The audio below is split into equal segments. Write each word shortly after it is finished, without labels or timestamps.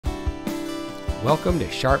Welcome to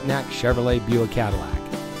Sharpnack Chevrolet Buick Cadillac.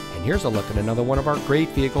 And here's a look at another one of our great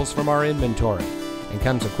vehicles from our inventory. And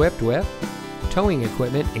comes equipped with towing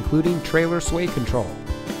equipment including trailer sway control,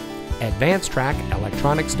 advanced track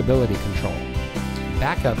electronic stability control,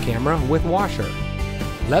 backup camera with washer,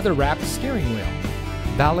 leather wrapped steering wheel,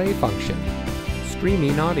 valet function,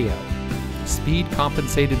 streaming audio, speed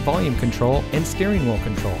compensated volume control and steering wheel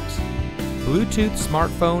controls, Bluetooth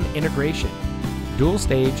smartphone integration, dual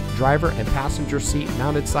stage driver and passenger seat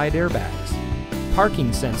mounted side airbags,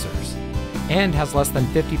 parking sensors, and has less than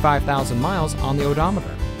 55,000 miles on the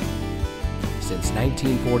odometer. Since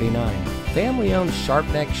 1949, family-owned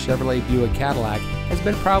Sharpnack Chevrolet Buick Cadillac has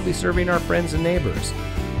been proudly serving our friends and neighbors.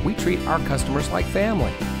 We treat our customers like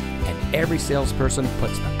family, and every salesperson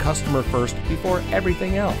puts the customer first before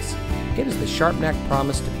everything else. It is the Sharpnack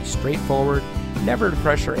promise to be straightforward, never to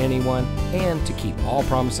pressure anyone, and to keep all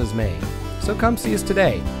promises made. So come see us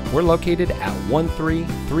today. We're located at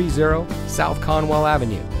 1330 South Conwell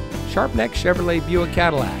Avenue. Sharpnack Chevrolet Buick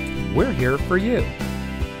Cadillac. We're here for you.